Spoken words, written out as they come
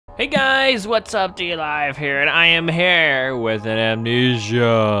Hey guys, what's up? D-Live here, and I am here with an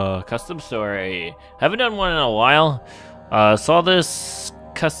Amnesia custom story. Haven't done one in a while. Saw this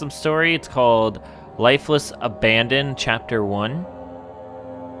custom story. It's called Lifeless Abandoned Chapter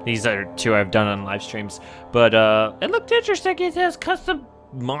 1. These are two I've done on live streams, but it looked interesting. It has custom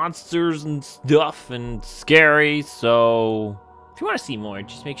monsters and stuff and scary, so if you want to see more,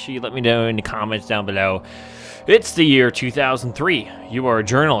 just make sure you let me know in the comments down below. It's the year 2003. You are a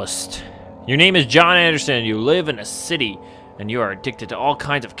journalist. Your name is John Anderson. You live in a city, and you are addicted to all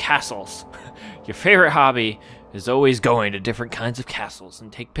kinds of castles. Your favorite hobby is always going to different kinds of castles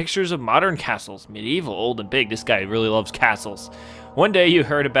and take pictures of modern castles, medieval, old, and big. This guy really loves castles. One day you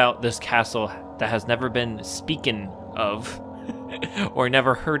heard about this castle that has never been spoken of, or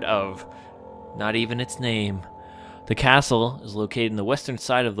never heard of, not even its name. The castle is located in the western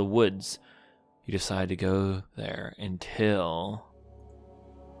side of the woods. You decide to go there until...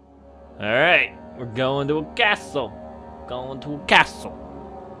 Alright, we're going to a castle. Going to a castle.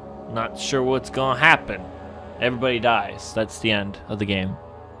 Not sure what's gonna happen. Everybody dies. That's the end of the game.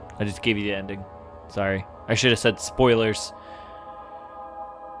 I just gave you the ending. Sorry. I should have said spoilers.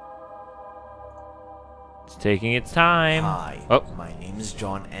 It's taking its time. Hi, my name is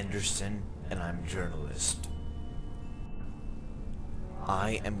John Anderson, and I'm a journalist.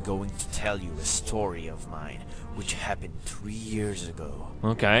 I am going to tell you a story of mine, which happened 3 years ago.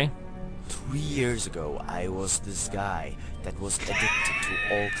 Okay. 3 years ago, I was this guy that was addicted to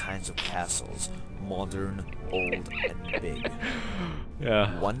all kinds of castles, modern, old, and big.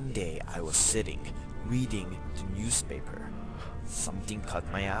 Yeah. One day, I was sitting, reading the newspaper. Something caught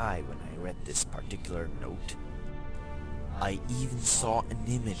my eye when I read this particular note. I even saw an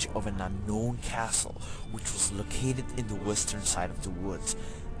image of an unknown castle, which was located in the western side of the woods.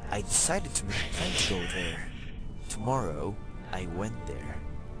 I decided to make a plan to go there. Tomorrow, I went there,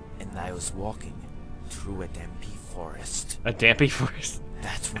 and I was walking through a dampy forest. A dampy forest?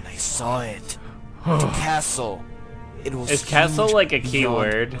 That's when I saw it. The castle. It was Is castle huge like a key beyond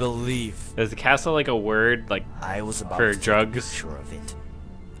word? Belief. Is the castle like a word, like I was about for to drugs? take a picture of it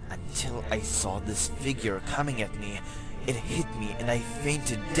until I saw this figure coming at me. It hit me and I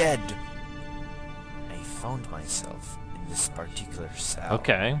fainted dead. I found myself in this particular cell.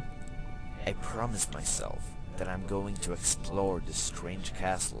 Okay. I promised myself that I'm going to explore this strange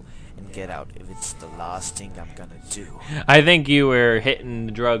castle and get out if it's the last thing I'm gonna do. I think you were hitting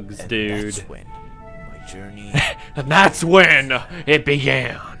the drugs, And dude. that's when my journey... And that's when it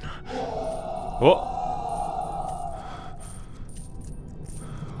began. Oh.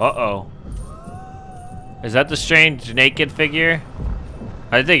 Uh-oh. Is that the strange naked figure?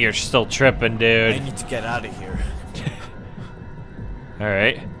 I think you're still tripping, I dude. need to get out of here.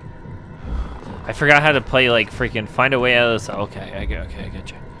 Alright. I forgot how to play, like, freaking find a way out of this. Okay, I got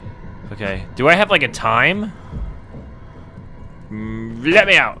you. Okay. Do I have, like, a time? Let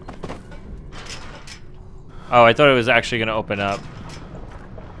me out. Oh, I thought it was actually gonna open up.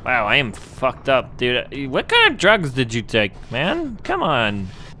 Wow, I am fucked up, dude. What kind of drugs did you take, man? Come on.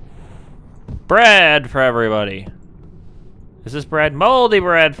 Bread for everybody. Is this bread? Moldy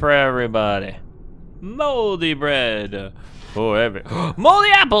bread for everybody. Moldy bread for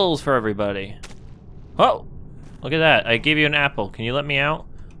moldy apples for everybody. Oh, look at that. I gave you an apple. Can you let me out?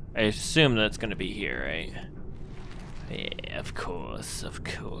 I assume that's gonna be here, right? Yeah, of course, of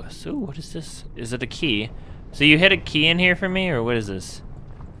course. Ooh, what is this? Is it a key? So you hit a key in here for me, or what is this?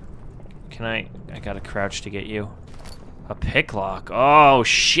 Can I gotta crouch to get you. A pick lock. Oh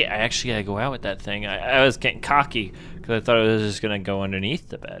shit! I actually gotta go out with that thing. I was getting cocky because I thought it was just gonna go underneath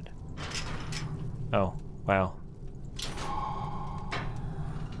the bed. Oh wow!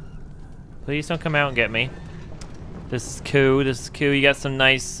 Please don't come out and get me. This is cool. This is cool. You got some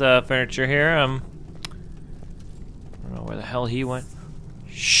nice furniture here. I don't know where the hell he went.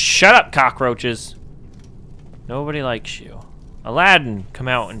 Shut up, cockroaches! Nobody likes you. Aladdin, come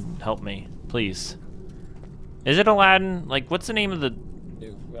out and help me, please. Is it Aladdin? Like, what's the name of the...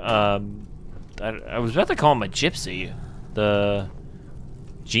 I was about to call him a gypsy. The...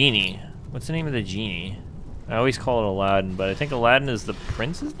 genie. What's the name of the genie? I always call it Aladdin, but I think Aladdin is the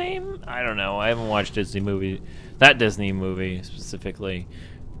prince's name? I don't know. I haven't watched Disney movie... that Disney movie, specifically,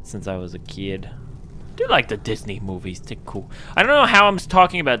 since I was a kid. I do like the Disney movies. They're cool. I don't know how I'm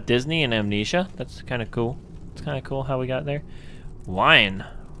talking about Disney and Amnesia. That's kind of cool. It's kind of cool how we got there. Wine.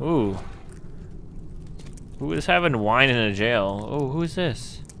 Ooh. Who is having wine in a jail? Oh, who is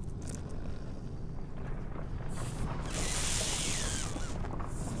this?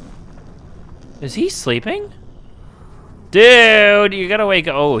 Is he sleeping? Dude, you gotta wake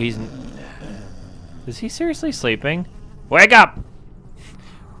up. Oh, he's... Is he seriously sleeping? Wake up!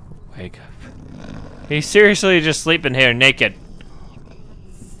 Wake up. He's seriously just sleeping here naked.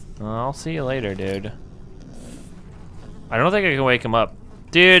 Well, I'll see you later, dude. I don't think I can wake him up.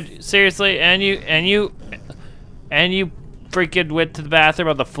 Dude, seriously, and you freaking went to the bathroom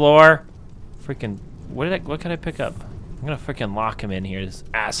on the floor. Freaking, what can I pick up? I'm gonna freaking lock him in here, this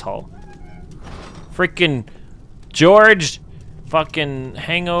asshole. Freaking George, fucking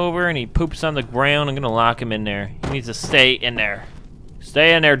hangover, and he poops on the ground. I'm gonna lock him in there. He needs to stay in there.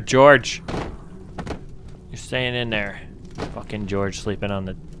 Stay in there, George. You're staying in there. Fucking George sleeping on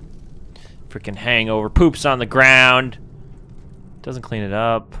the freaking hangover. Poops on the ground. Doesn't clean it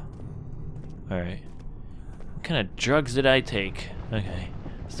up. Alright. What kind of drugs did I take? Okay.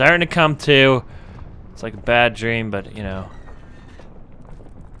 Starting to come to. It's like a bad dream, but you know.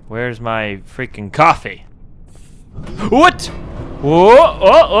 Where's my freaking coffee? What? Whoa!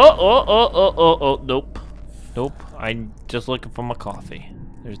 Oh! Nope. Nope. I'm just looking for my coffee.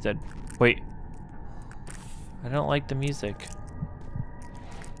 There's that. Wait. I don't like the music.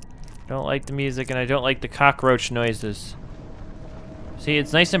 I don't like the music, and I don't like the cockroach noises. See,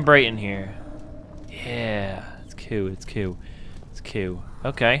 it's nice and bright in here. Yeah, it's cool. It's cool. It's cool.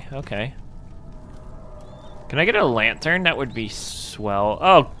 Okay. Okay. Can I get a lantern? That would be swell.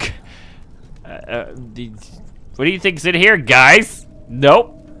 Oh. What do you think's in here, guys?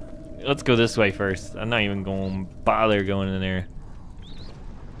 Nope. Let's go this way first. I'm not even going to bother going in there.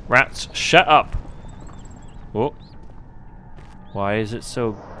 Rats, shut up. Whoa. Why is it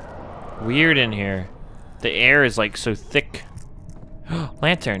so weird in here? The air is like so thick.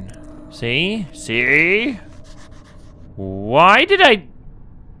 Lantern. See? See? Why did I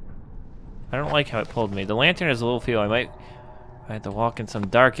don't like how it pulled me. The lantern has a little feel. I have to walk in some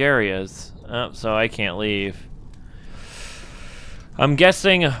dark areas. Oh, so I can't leave. I'm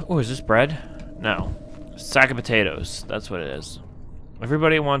guessing. Oh, is this bread? No. Sack of potatoes. That's what it is.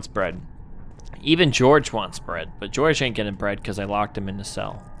 Everybody wants bread. Even George wants bread, but George ain't getting bread because I locked him in the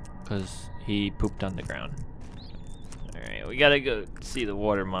cell because he pooped on the ground. All right, we gotta go see the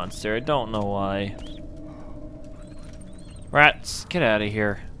water monster. I don't know why. Rats, get out of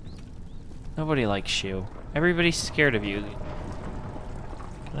here. Nobody likes you. Everybody's scared of you.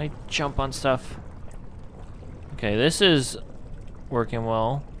 Can I jump on stuff? Okay, this is working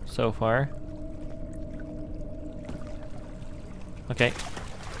well so far. Okay.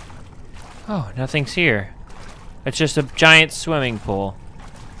 Oh, nothing's here. It's just a giant swimming pool.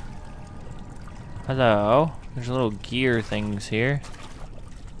 Hello. There's little gear things here.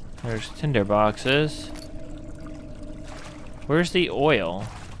 There's tinder boxes. Where's the oil?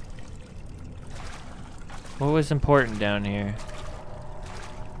 What was important down here?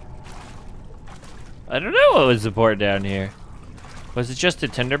 I don't know what was important down here. Was it just the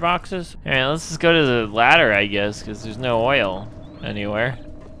tinder boxes? Alright, let's just go to the ladder, I guess, because there's no oil anywhere.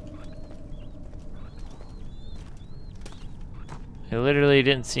 I literally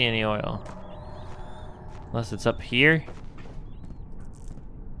didn't see any oil. Unless it's up here?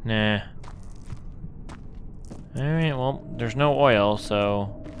 Nah. Alright, well, there's no oil,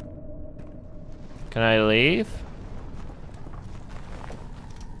 so... Can I leave?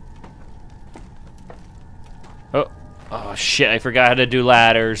 Oh. Oh shit, I forgot how to do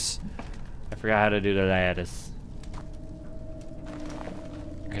ladders. I forgot how to do the ladders.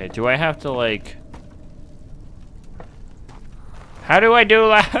 Okay, do I have to like... How do I do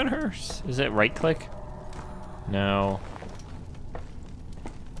ladders? Is it right click? No.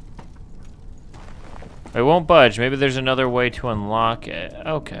 It won't budge. Maybe there's another way to unlock it.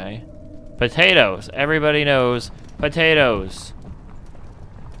 Okay. Potatoes. Everybody knows potatoes.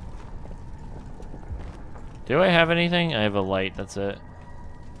 Do I have anything? I have a light. That's it.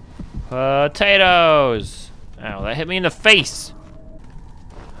 Potatoes. Ow, that hit me in the face.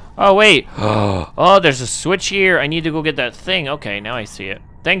 Oh, wait. Oh, there's a switch here. I need to go get that thing. Okay, now I see it.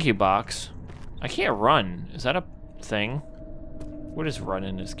 Thank you, box. I can't run. Is that a thing? What is run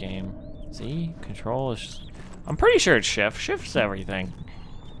in this game? See? Control is just... I'm pretty sure it's shift. Shift's everything.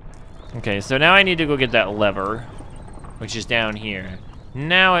 Okay, so now I need to go get that lever, which is down here.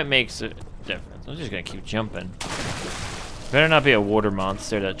 Now it makes a difference. I'm just gonna keep jumping. Better not be a water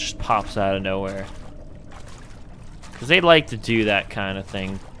monster that just pops out of nowhere. Because they like to do that kind of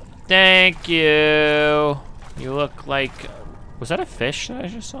thing. Thank you. You look like... Was that a fish that I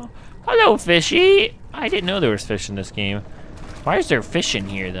just saw? Hello, fishy. I didn't know there was fish in this game. Why is there fish in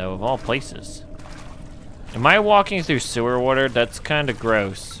here, though, of all places? Am I walking through sewer water? That's kind of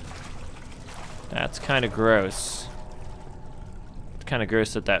gross. That's kind of gross. It's kind of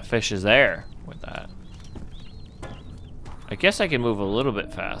gross that that fish is there with that. I guess I can move a little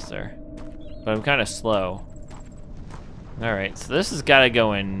bit faster, but I'm kind of slow. Alright, so this has got to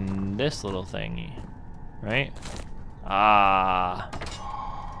go in this little thingy, right? Ah.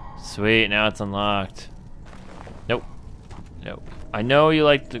 Sweet, now it's unlocked. Nope. Nope. I know you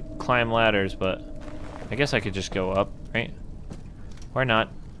like to climb ladders, but I guess I could just go up, right? Or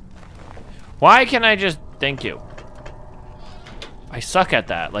not. Why can't I just... Thank you. I suck at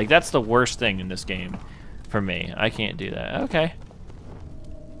that. Like, that's the worst thing in this game for me. I can't do that. Okay.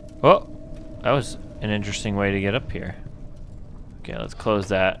 Oh, that was an interesting way to get up here. Okay, let's close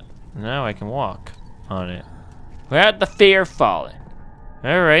that. Now I can walk on it. Without the fear of falling.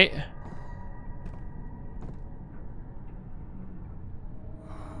 Alright.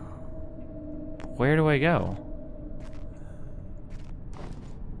 Where do I go?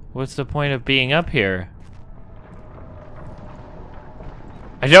 What's the point of being up here?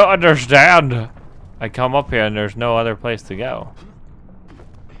 I don't understand. I come up here and there's no other place to go.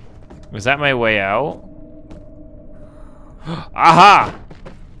 Was that my way out? Aha!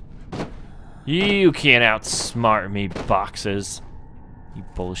 You can't outsmart me, boxes. You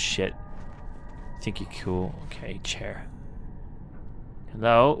bullshit. Think you're cool? Okay, chair.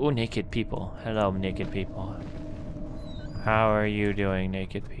 Hello? Ooh, naked people. Hello, naked people. How are you doing,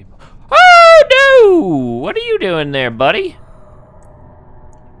 naked people? Oh, no! What are you doing there, buddy?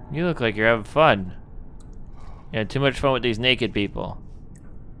 You look like you're having fun. You had too much fun with these naked people.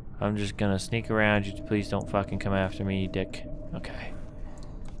 I'm just gonna sneak around you. Please don't fucking come after me, you dick. Okay.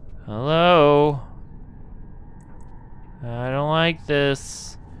 Hello? I don't like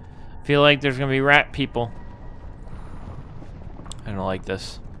this. I feel like there's gonna be rat people. I don't like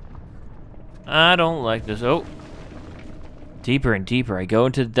this. I don't like this. Oh. Deeper and deeper, I go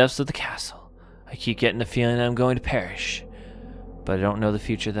into the depths of the castle. I keep getting the feeling that I'm going to perish. But I don't know the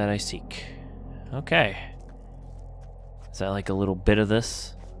future that I seek. Okay. Is that like a little bit of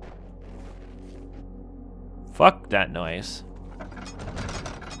this? Fuck that noise.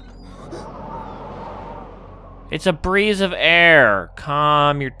 It's a breeze of air.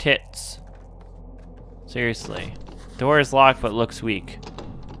 Calm your tits. Seriously. Door is locked but looks weak.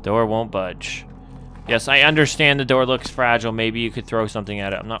 Door won't budge. Yes, I understand the door looks fragile. Maybe you could throw something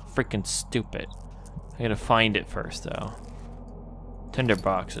at it. I'm not freaking stupid. I gotta find it first though. Tinder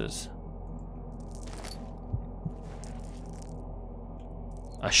boxes.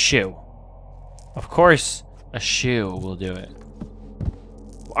 A shoe. Of course, a shoe will do it.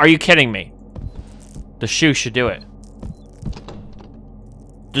 Are you kidding me? The shoe should do it.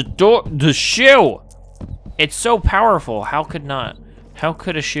 The shoe! It's so powerful. How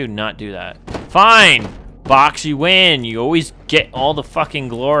could a shoe not do that? Fine! Box, you win. You always get all the fucking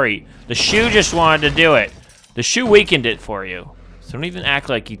glory. The shoe just wanted to do it. The shoe weakened it for you. So don't even act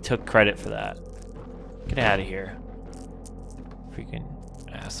like you took credit for that. Get out of here. Freaking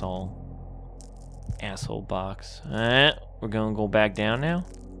asshole. Asshole box. We're gonna go back down now?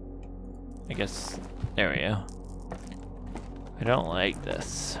 I guess, there we go. I don't like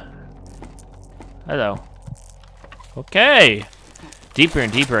this. Hello. Okay. Deeper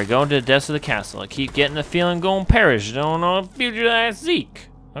and deeper, I go into the depths of the castle. I keep getting the feeling I'm going to perish. I don't know the future that I seek.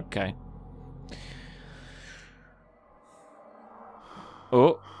 Okay.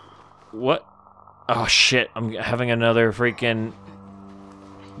 Oh. What? Oh, shit. I'm having another freaking...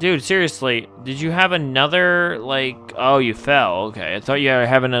 Dude, seriously. Did you have another, like... Oh, you fell. Okay. I thought you were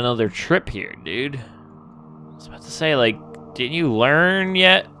having another trip here, dude. I was about to say, like, didn't you learn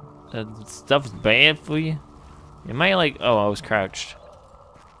yet that stuff's bad for you? You might, like... Oh, I was crouched.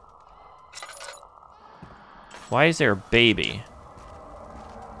 Why is there a baby?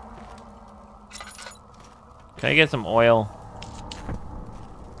 Can I get some oil?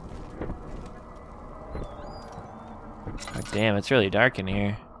 God damn, it's really dark in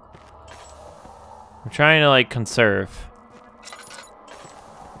here. I'm trying to like conserve.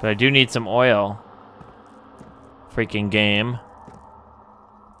 But I do need some oil. Freaking game.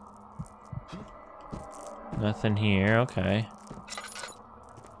 Nothing here, okay.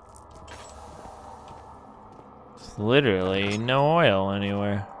 There's literally no oil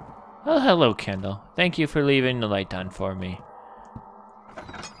anywhere. Oh, hello, Kendall. Thank you for leaving the light on for me.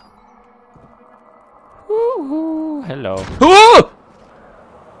 Woohoo! Hello. Ooh!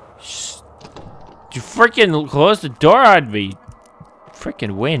 You freaking closed the door on me.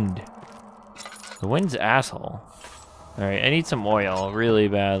 Freaking wind. The wind's asshole. Alright, I need some oil really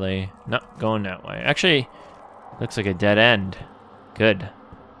badly. Not going that way. Actually, looks like a dead end. Good.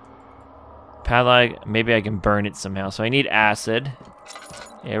 Padlock, maybe I can burn it somehow. So I need acid.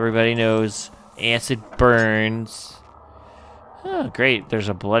 Everybody knows acid burns. Oh, great. There's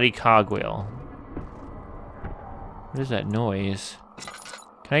a bloody cogwheel. What is that noise?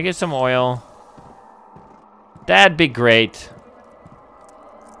 Can I get some oil?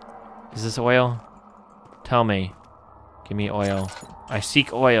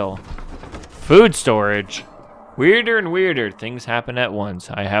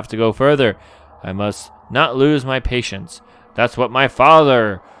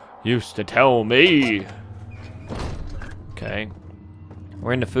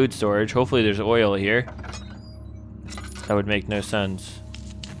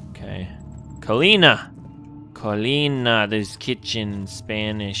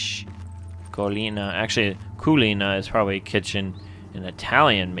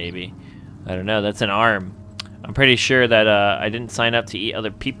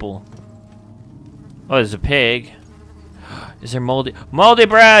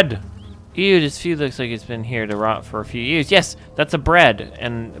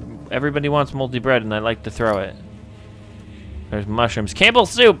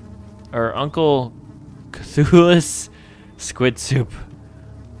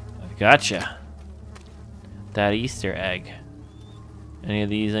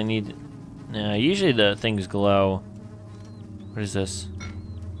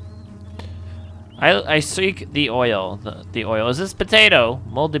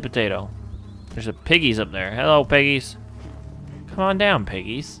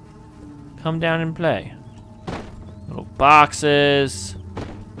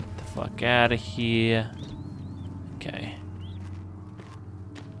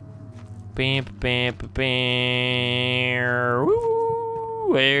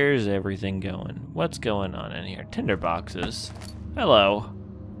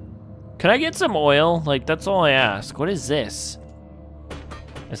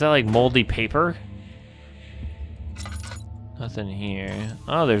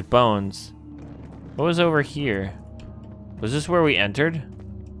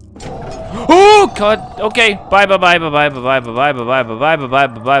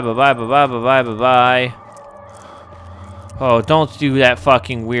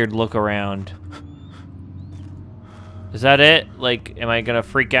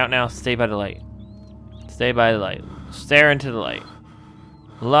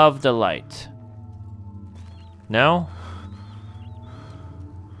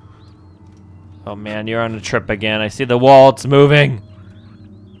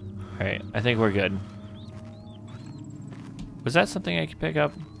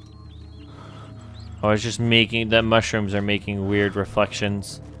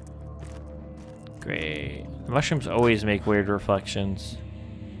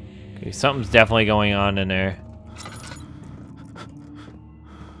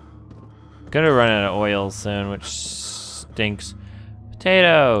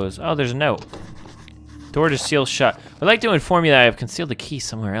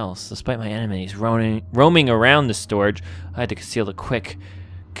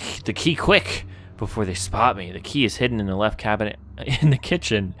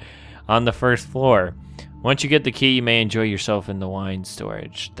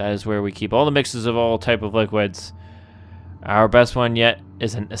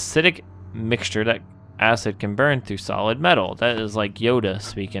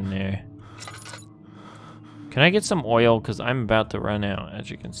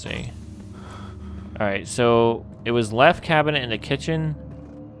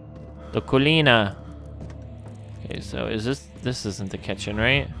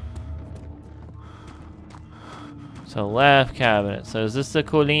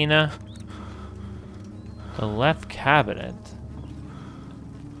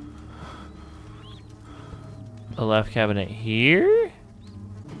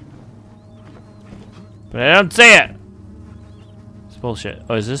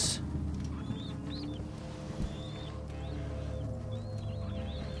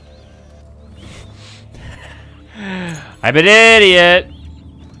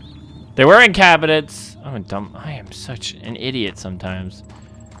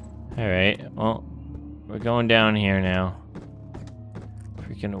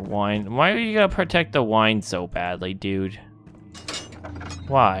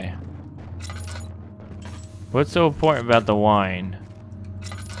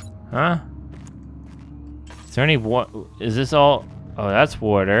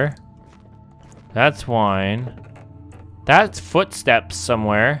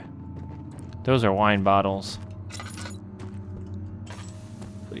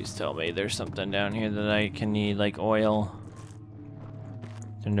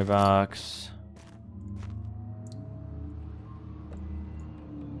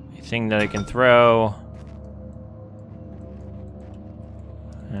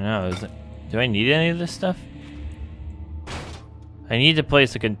 I need to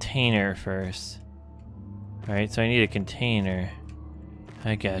place a container first. Alright, so I need a container.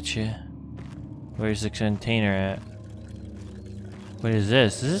 I gotcha. Where's the container at? What is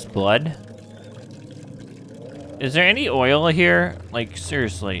this? Is this blood? Is there any oil here? Like,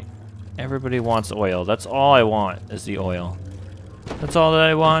 seriously. Everybody wants oil. That's all I want is the oil. That's all that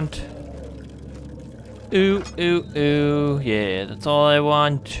I want. Ooh, ooh, ooh. Yeah, that's all I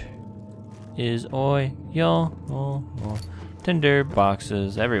want is oil. Oh. Tinder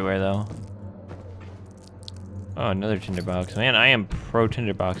boxes everywhere, though. Oh, another tinder box. Man, I am pro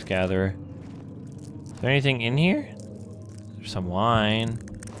tinder box gatherer. Is there anything in here? There's some wine.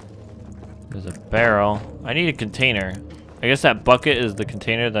 There's a barrel. I need a container. I guess that bucket is the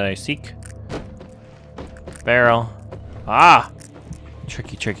container that I seek. Barrel. Ah!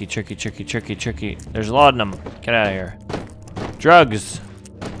 Tricky, tricky, tricky, tricky, tricky, tricky. There's a lot of them. Get out of here. Drugs.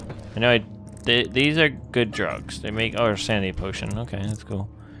 I know these are good drugs. They make, oh, a sanity potion. Okay, that's cool.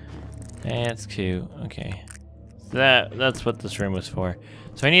 That's cute. Okay. So that's what this room was for.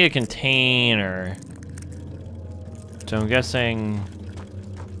 So I need a container. So I'm guessing,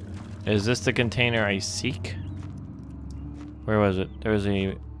 is this the container I seek? Where was it? There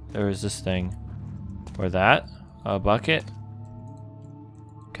was this thing. Or that? A bucket?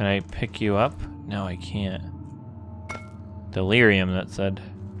 Can I pick you up? No, I can't. Delirium, that said.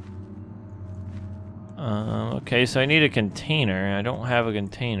 Okay, so I need a container. I don't have a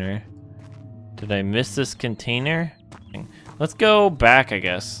container. Did I miss this container? Let's go back, I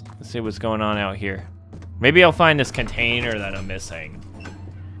guess. Let's see what's going on out here. Maybe I'll find this container that I'm missing.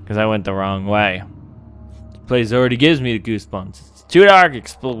 Because I went the wrong way. This place already gives me the goosebumps. It's too dark,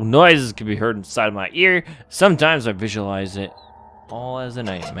 explosive noises can be heard inside of my ear. Sometimes I visualize it all as a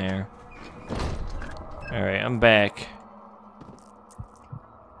nightmare. Alright, I'm back.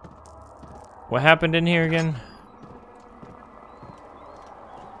 What happened in here again?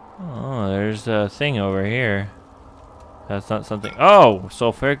 Oh, there's a thing over here. That's not something. Oh,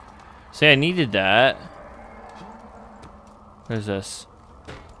 sulfuric. See, I needed that. What is this?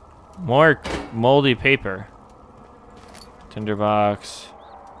 More moldy paper. Tinderbox.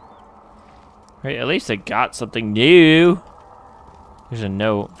 Right, at least I got something new. There's a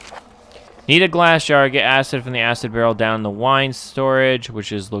note. Need a glass jar. Get acid from the acid barrel down the wine storage,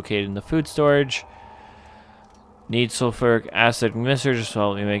 which is located in the food storage. Need sulfuric acid mixer just to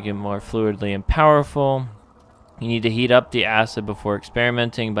help me make it more fluidly and powerful. You need to heat up the acid before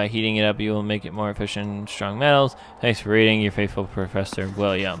experimenting. By heating it up, you will make it more efficient in strong metals. Thanks for reading, your faithful Professor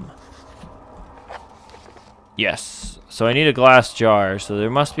William. Yes. So I need a glass jar. So there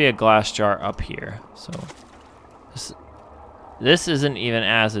must be a glass jar up here. So this isn't even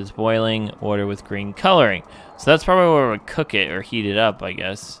acid. It's boiling water with green coloring. So that's probably where we would cook it or heat it up, I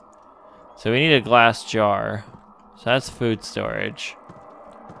guess. So we need a glass jar. So that's food storage.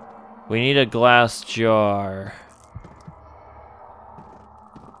 We need a glass jar.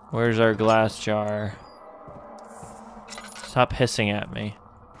 Where's our glass jar? Stop hissing at me.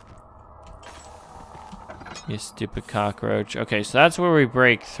 You stupid cockroach. Okay, so that's where we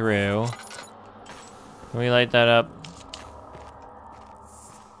break through. Can we light that up?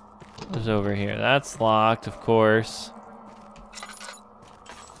 What's over here? That's locked, of course.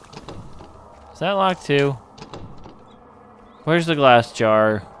 Is that locked too? Where's the glass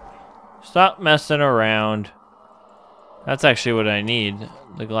jar? Stop messing around. That's actually what I need.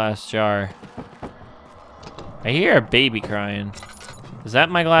 The glass jar. I hear a baby crying. Is that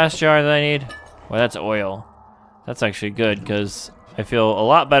my glass jar that I need? Well, that's oil. That's actually good because I feel a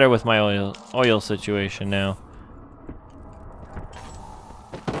lot better with my oil situation now.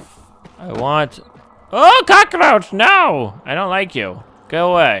 I want... Oh, cockroach! No! I don't like you.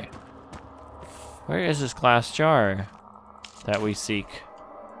 Go away. Where is this glass jar that we seek?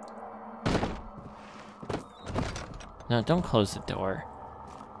 No, don't close the door.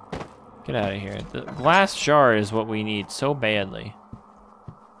 Get out of here. The glass jar is what we need so badly.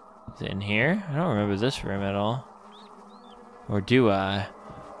 Is it in here? I don't remember this room at all. Or do I?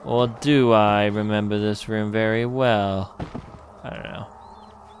 Or do I remember this room very well? I don't know.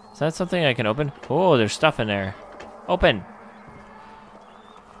 Is that something I can open? Oh, there's stuff in there. Open!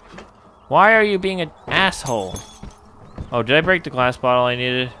 Why are you being an asshole? Oh, did I break the glass bottle I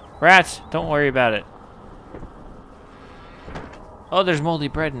needed? Rats! Don't worry about it. Oh, there's moldy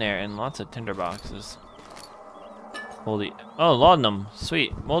bread in there and lots of tinder boxes. Moldy. Oh, laudanum.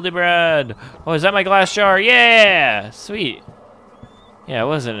 Sweet. Moldy bread. Oh, is that my glass jar? Yeah! Sweet. Yeah, it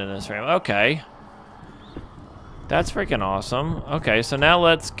wasn't in this room. Okay. That's freaking awesome. Okay, so now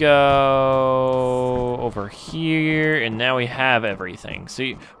let's go over here, and now we have everything.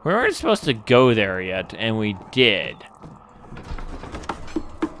 See, we weren't supposed to go there yet, and we did.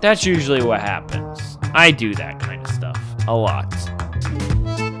 That's usually what happens. I do that kind of stuff a lot.